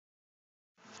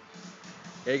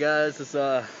Hey guys, it's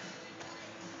gonna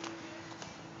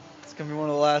be one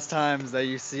of the last times that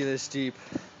you see this Jeep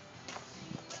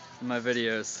in my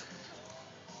videos.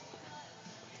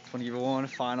 I'm gonna give it one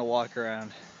final walk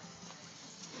around.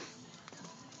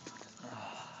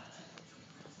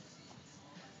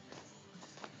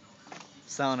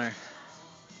 Selling her.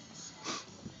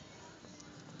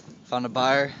 Found a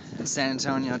buyer in San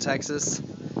Antonio, Texas.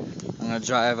 I'm gonna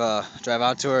drive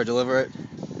out to her, deliver it,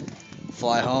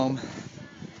 fly home.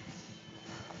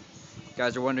 You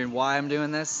guys are wondering why I'm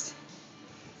doing this?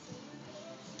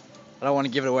 I don't want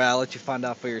to give it away. I'll let you find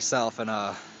out for yourself in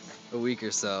a week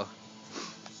or so.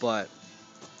 But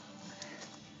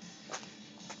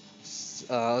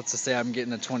let's just say I'm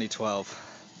getting a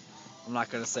 2012. I'm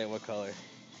not gonna say what color,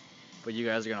 but you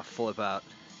guys are gonna flip out.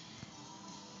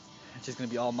 It's just gonna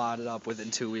be all modded up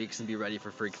within 2 weeks and be ready for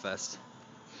Freak Fest,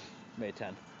 May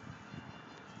 10th.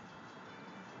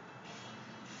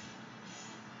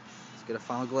 Let's get a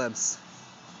final glimpse.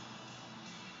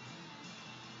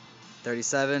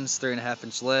 37s,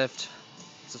 3.5-inch lift,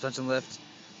 suspension lift,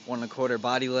 1.25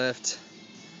 body lift,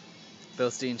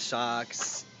 Bilstein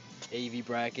shocks, AV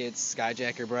brackets,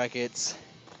 skyjacker brackets,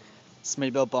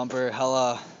 Smittybilt bumper,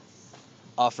 hella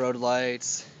off-road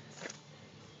lights,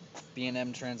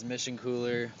 B&M transmission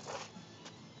cooler,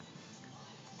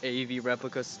 AEV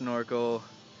replica snorkel,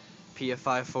 PF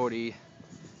 540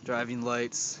 driving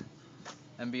lights,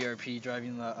 MBRP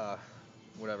driving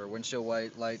windshield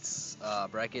white lights,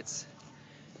 brackets,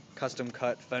 custom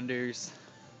cut fenders,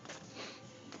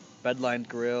 bedlined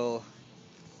grill,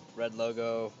 red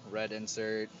logo, red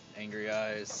insert, angry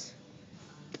eyes,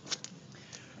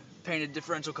 painted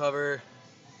differential cover,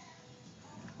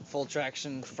 full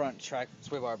traction front track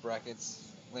sway bar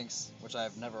brackets, links, which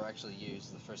I've never actually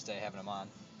used the first day having them on.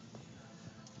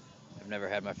 I've never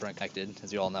had my front connected,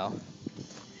 as you all know.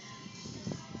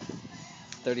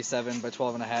 37 by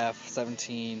 12.5,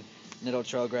 17 Nitto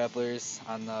trail grapplers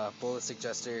on the ballistic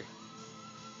jester.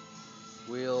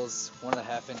 Wheels,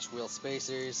 1.5-inch wheel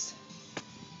spacers,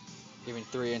 giving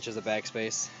 3 inches of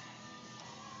backspace.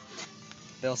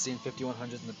 Bilstein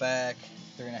 5100s in the back,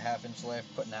 3.5-inch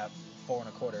lift, putting out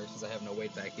 4.25 since I have no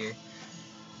weight back here.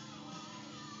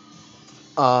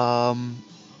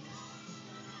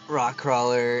 Rock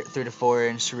crawler, 3 to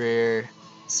 4-inch rear,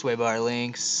 sway bar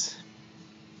links,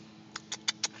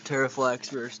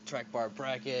 Terraflex rear track bar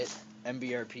bracket,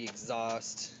 MBRP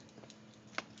exhaust,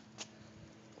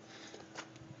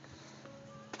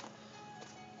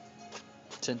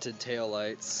 tinted tail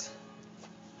lights,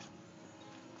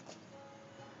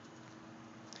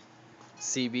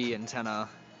 CB antenna,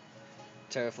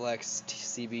 Terraflex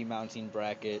CB mounting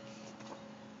bracket.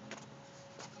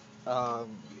 What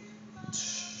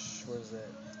is it?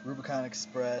 Rubicon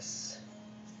Express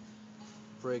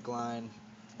brake line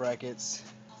brackets,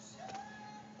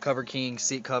 Cover King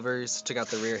seat covers. Check out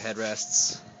the rear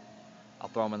headrests. I'll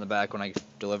throw them in the back when I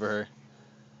deliver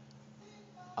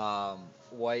her.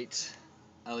 White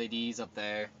LEDs up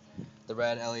there. The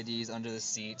red LEDs under the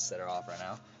seats that are off right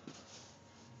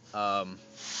now.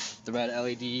 The red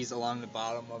LEDs along the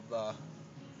bottom of the.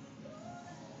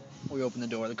 We open the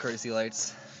door. The courtesy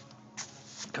lights.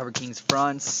 Cover King's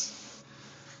fronts.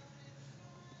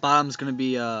 Bottom's gonna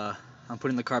be. I'm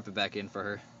putting the carpet back in for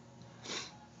her.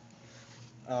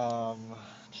 Oh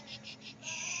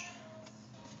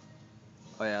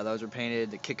yeah, those were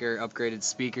painted. The kicker upgraded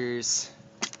speakers.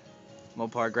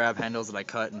 Mopar grab handles that I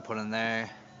cut and put in there.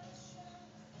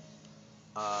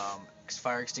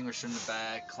 Fire extinguisher in the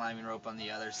back, climbing rope on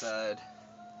the other side.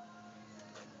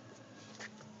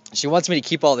 She wants me to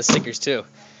keep all the stickers too.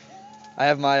 I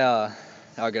have my,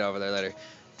 I'll get over there later.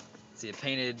 See, a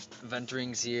painted vent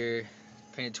rings here,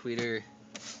 painted tweeter,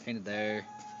 painted there,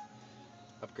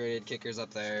 upgraded kickers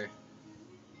up there,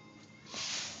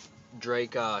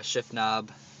 Drake shift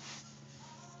knob.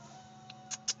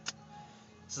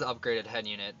 This is an upgraded head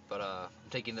unit, but I'm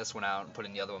taking this one out and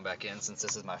putting the other one back in since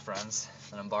this is my friend's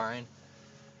that I'm borrowing.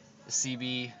 The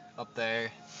CB up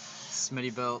there,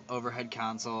 Smittybilt overhead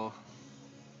console.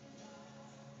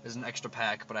 There's an extra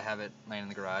pack, but I have it laying in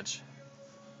the garage.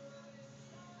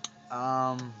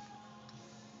 I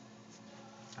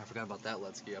forgot about that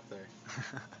Ludski up there.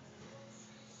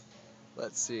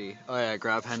 Let's see. Oh yeah,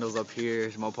 grab handles up here,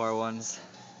 Mopar ones.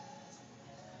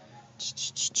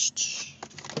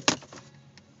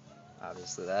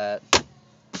 Obviously that.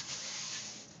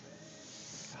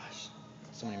 Gosh,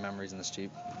 so many memories in this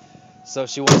Jeep. So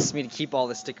she wants me to keep all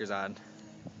the stickers on.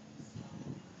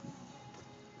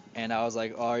 And I was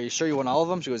like, oh, are you sure you want all of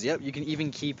them? She goes, yep, you can even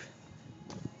keep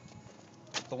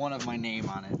the one of my name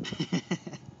on it.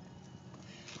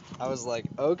 I was like,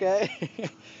 okay.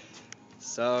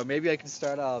 So maybe I can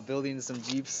start building some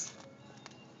Jeeps.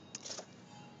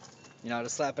 You know,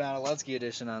 just slapping out a Ludski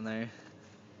edition on there,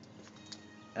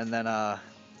 and then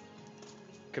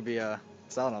could be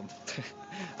selling them.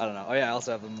 I don't know. Oh yeah, I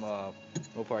also have them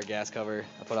Mopar gas cover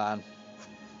I put on.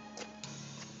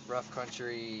 Rough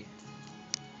country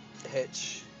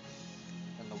hitch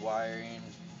and the wiring.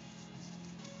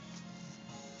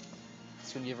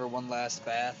 Just gonna give her one last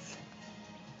bath.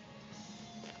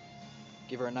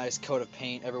 Give her a nice coat of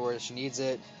paint everywhere she needs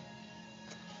it.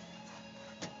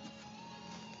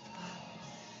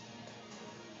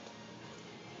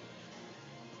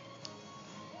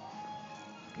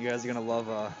 You guys are gonna love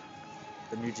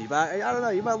the new Jeep. I don't know.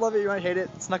 You might love it. You might hate it.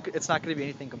 It's not gonna be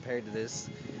anything compared to this.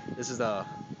 This is a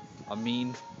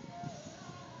mean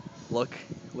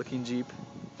looking Jeep.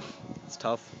 It's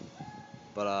tough,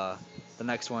 but the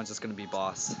next one's just gonna be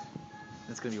boss.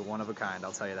 It's gonna be one of a kind.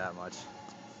 I'll tell you that much.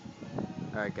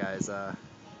 All right, guys.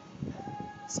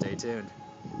 Stay tuned.